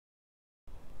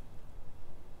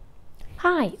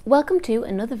Hi, welcome to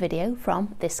another video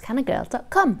from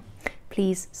ThisKindaGirl.com.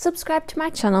 Please subscribe to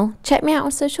my channel, check me out on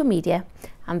social media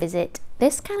and visit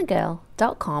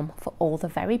ThisKindaGirl.com for all the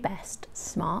very best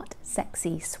smart,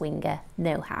 sexy swinger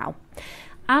know-how.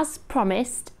 As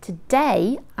promised,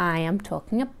 today I am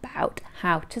talking about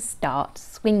how to start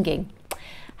swinging.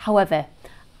 However,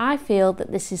 I feel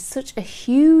that this is such a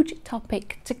huge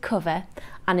topic to cover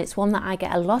and it's one that I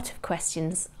get a lot of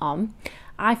questions on.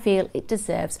 I feel it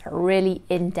deserves a really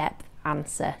in-depth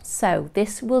answer. So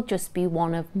this will just be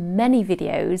one of many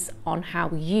videos on how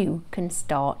you can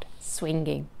start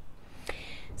swinging.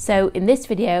 So in this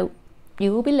video,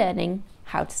 you will be learning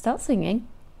how to start swinging,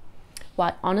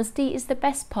 why honesty is the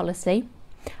best policy.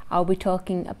 I'll be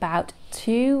talking about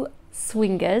two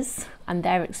swingers and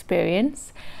their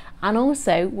experience, and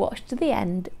also watch to the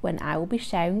end when I will be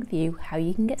sharing with you how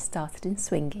you can get started in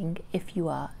swinging if you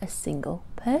are a single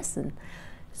person.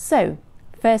 So,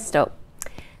 first up,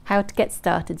 how to get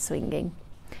started swinging.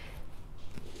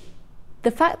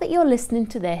 The fact that you're listening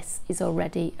to this is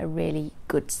already a really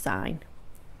good sign.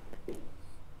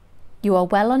 You are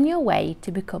well on your way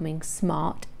to becoming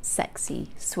smart, sexy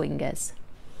swingers.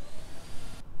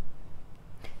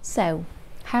 So,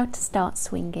 how to start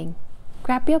swinging.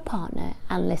 Grab your partner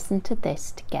and listen to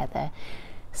this together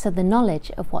so the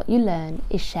knowledge of what you learn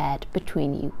is shared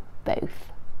between you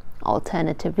both.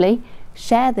 Alternatively,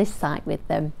 share this site with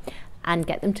them and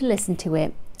get them to listen to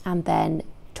it and then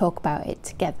talk about it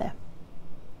together.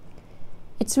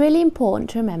 It's really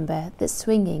important to remember that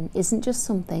swinging isn't just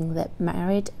something that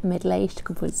married, middle-aged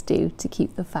couples do to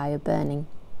keep the fire burning.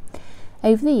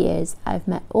 Over the years, I've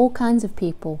met all kinds of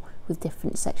people with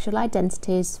different sexual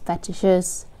identities,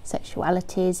 fetishes,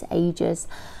 sexualities, ages,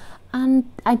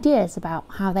 and ideas about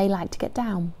how they like to get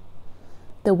down.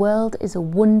 The world is a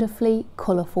wonderfully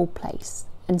colourful place,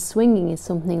 and swinging is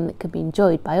something that can be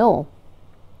enjoyed by all.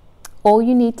 All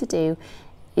you need to do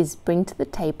is bring to the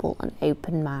table an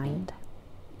open mind.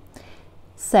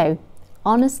 So,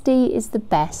 honesty is the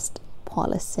best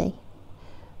policy.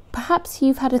 Perhaps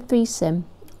you've had a threesome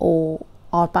or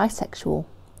are bisexual,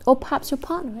 or perhaps your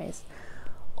partner is.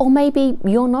 Or maybe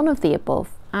you're none of the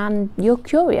above and you're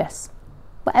curious.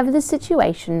 Whatever the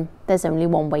situation, there's only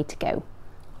one way to go.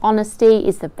 Honesty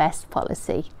is the best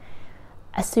policy.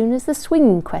 As soon as the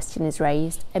swinging question is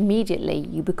raised, immediately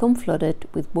you become flooded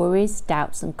with worries,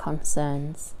 doubts and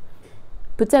concerns.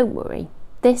 But don't worry,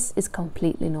 this is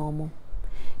completely normal.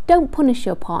 Don't punish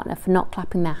your partner for not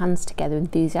clapping their hands together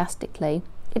enthusiastically.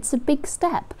 It's a big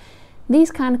step.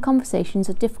 These kind of conversations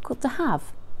are difficult to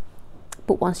have.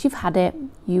 But once you've had it,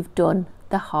 you've done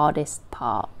the hardest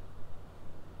part.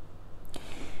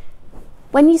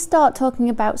 When you start talking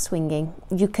about swinging,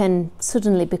 you can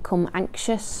suddenly become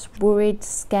anxious, worried,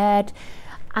 scared,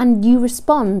 and you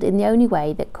respond in the only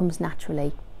way that comes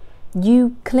naturally.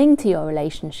 You cling to your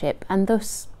relationship and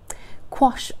thus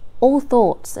quash all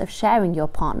thoughts of sharing your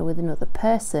partner with another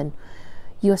person.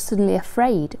 You're suddenly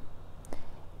afraid.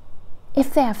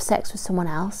 If they have sex with someone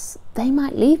else, they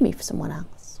might leave me for someone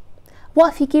else.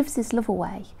 What if he gives his love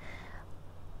away?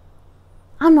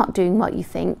 I'm not doing what you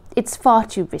think. It's far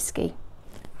too risky.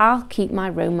 I'll keep my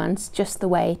romance just the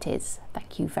way it is.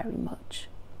 Thank you very much.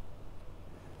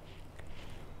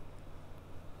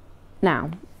 Now,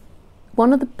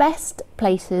 one of the best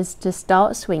places to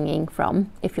start swinging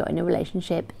from, if you're in a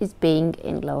relationship, is being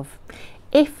in love.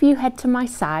 If you head to my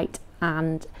site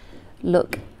and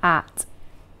look at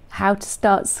how to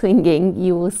start swinging,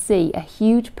 you will see a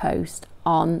huge post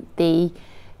on the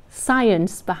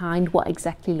science behind what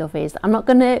exactly love is. I'm not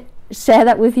going to share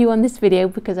that with you on this video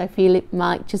because I feel it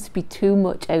might just be too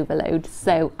much overload.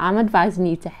 So I'm advising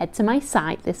you to head to my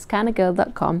site,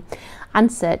 ThisKindaGirl.com,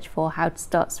 and search for how to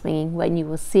start swinging, when you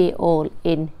will see it all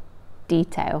in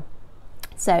detail.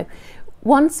 So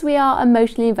once we are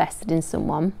emotionally invested in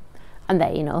someone, and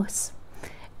they in us,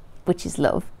 which is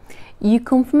love, you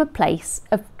come from a place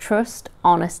of trust,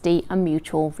 honesty and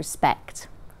mutual respect.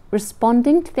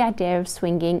 Responding to the idea of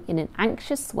swinging in an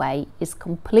anxious way is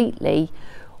completely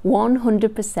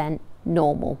 100%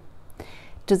 normal.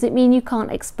 Does it mean you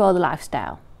can't explore the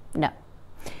lifestyle? No.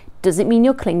 Does it mean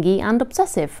you're clingy and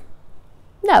obsessive?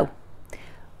 No.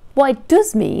 What it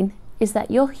does mean is that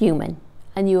you're human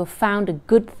and you have found a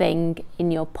good thing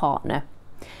in your partner.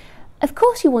 Of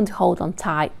course you want to hold on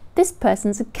tight. This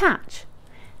person's a catch.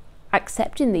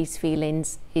 Accepting these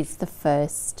feelings is the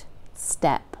first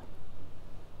step.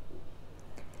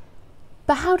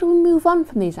 But how do we move on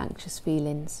from these anxious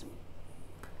feelings?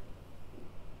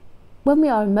 When we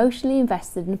are emotionally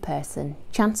invested in a person,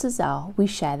 chances are we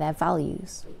share their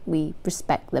values, we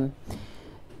respect them.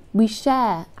 We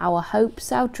share our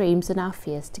hopes, our dreams and our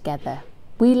fears together.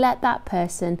 We let that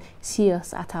person see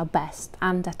us at our best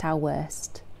and at our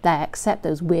worst. They accept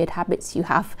those weird habits you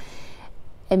have,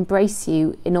 embrace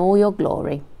you in all your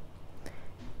glory.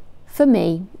 For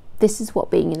me, this is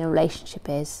what being in a relationship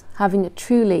is, having a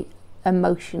truly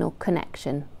emotional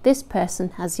connection. This person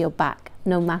has your back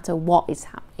no matter what is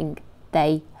happening.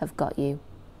 They have got you.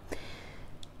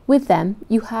 With them,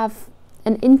 you have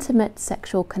an intimate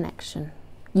sexual connection.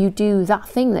 You do that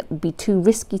thing that would be too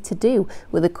risky to do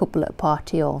with a couple at a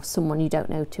party or someone you don't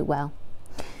know too well.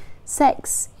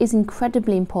 Sex is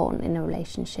incredibly important in a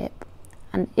relationship,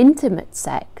 and intimate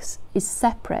sex is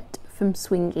separate from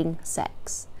swinging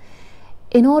sex.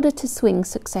 In order to swing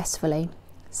successfully,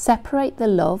 separate the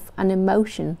love and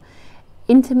emotion,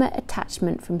 intimate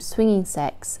attachment from swinging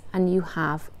sex, and you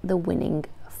have the winning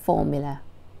formula.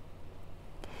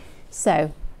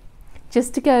 So,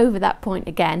 just to go over that point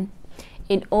again,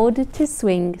 in order to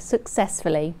swing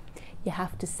successfully, you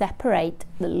have to separate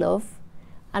the love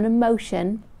and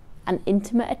emotion and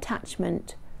intimate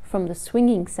attachment from the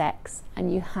swinging sex,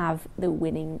 and you have the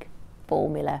winning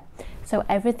formula. So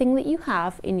everything that you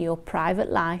have in your private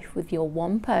life with your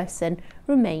one person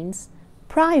remains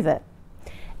private.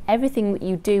 Everything that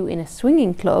you do in a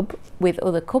swinging club with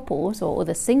other couples or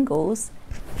other singles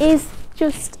is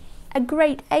just a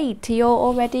great aid to your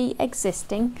already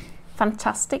existing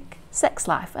fantastic sex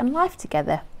life and life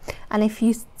together. And if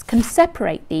you can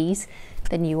separate these,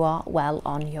 then you are well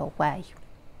on your way.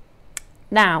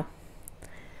 Now,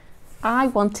 I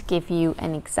want to give you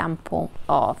an example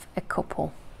of a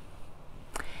couple.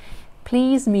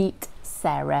 Please meet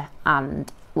Sarah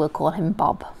and we'll call him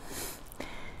Bob.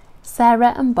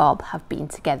 Sarah and Bob have been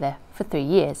together for 3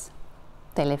 years.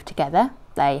 They live together,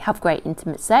 they have great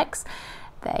intimate sex,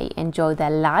 they enjoy their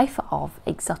life of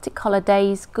exotic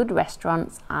holidays, good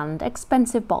restaurants and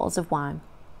expensive bottles of wine.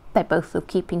 They both love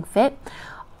keeping fit,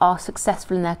 are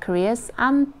successful in their careers,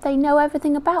 and they know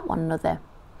everything about one another.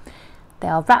 They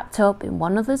are wrapped up in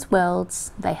one another's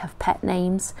worlds, they have pet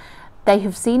names, they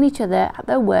have seen each other at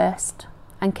their worst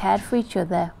and cared for each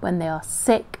other when they are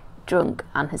sick, drunk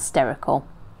and hysterical.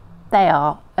 They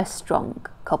are a strong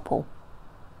couple.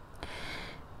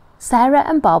 Sarah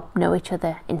and Bob know each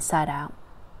other inside out.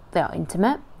 They are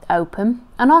intimate, open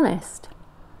and honest.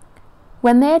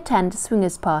 When they attend a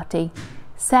swingers party,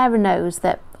 Sarah knows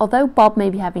that although Bob may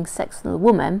be having sex with a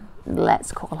woman,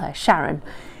 let's call her Sharon,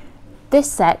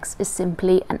 this sex is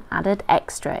simply an added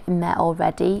extra in their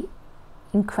already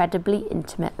incredibly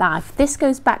intimate life. This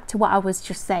goes back to what I was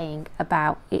just saying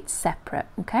about it's separate,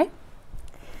 okay?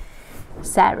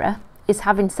 Sarah is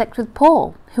having sex with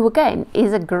Paul, who again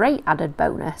is a great added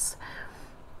bonus,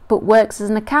 but works as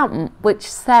an accountant,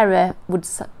 which Sarah would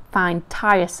find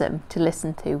tiresome to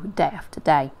listen to day after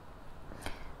day.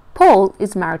 Paul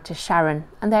is married to Sharon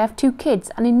and they have 2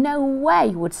 kids, and in no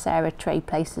way would Sarah trade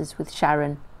places with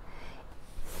Sharon.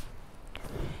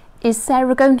 Is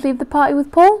Sarah going to leave the party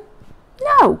with Paul?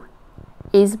 No.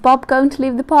 Is Bob going to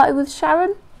leave the party with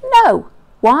Sharon? No.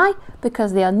 Why?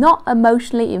 Because they are not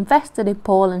emotionally invested in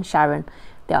Paul and Sharon.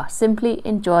 They are simply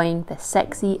enjoying the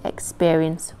sexy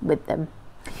experience with them.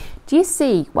 Do you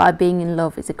see why being in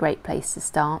love is a great place to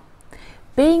start?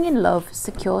 Being in love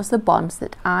secures the bonds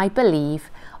that I believe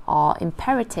are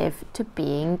imperative to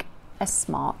being a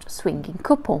smart swinging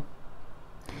couple.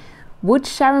 Would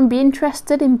Sharon be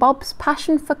interested in Bob's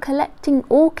passion for collecting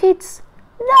orchids?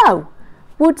 No.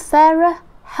 Would Sarah?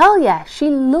 Hell yeah, she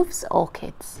loves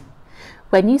orchids.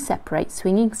 When you separate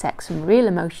swinging sex from real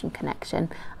emotion connection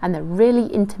and the really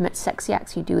intimate sexy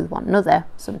acts you do with one another,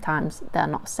 sometimes they're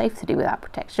not safe to do without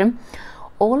protection,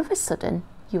 all of a sudden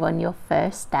you're on your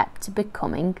first step to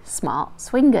becoming smart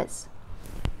swingers.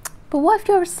 But what if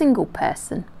you're a single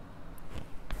person?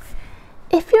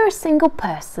 If you're a single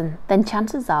person, then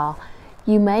chances are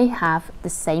you may have the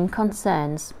same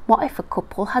concerns. What if a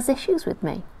couple has issues with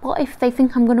me? What if they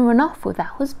think I'm going to run off with their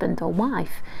husband or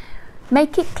wife?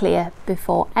 Make it clear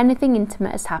before anything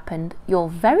intimate has happened, you're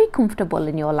very comfortable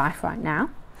in your life right now,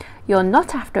 you're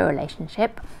not after a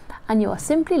relationship, and you're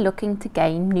simply looking to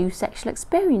gain new sexual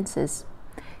experiences.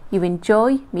 You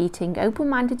enjoy meeting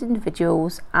open-minded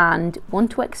individuals and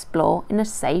want to explore in a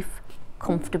safe,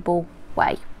 comfortable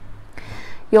way.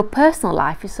 Your personal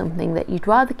life is something that you'd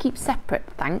rather keep separate,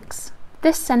 thanks.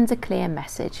 This sends a clear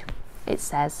message. It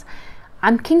says,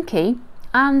 I'm kinky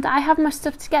and I have my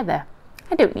stuff together.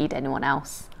 I don't need anyone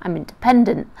else. I'm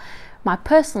independent. My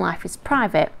personal life is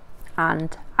private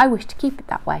and I wish to keep it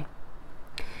that way.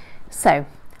 So,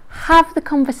 have the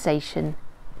conversation,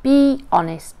 be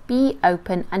honest, be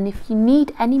open, and if you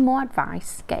need any more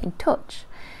advice, get in touch.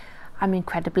 I'm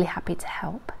incredibly happy to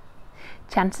help.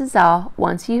 Chances are,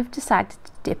 once you've decided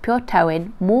to dip your toe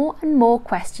in, more and more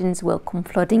questions will come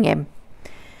flooding in.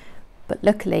 But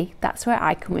luckily, that's where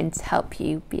I come in to help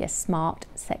you be a smart,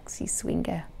 sexy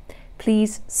swinger.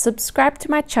 Please subscribe to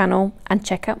my channel and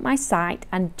check out my site,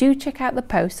 and do check out the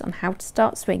posts on how to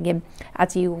start swinging,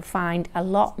 as you will find a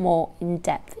lot more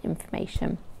in-depth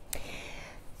information.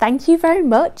 Thank you very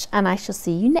much, and I shall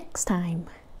see you next time.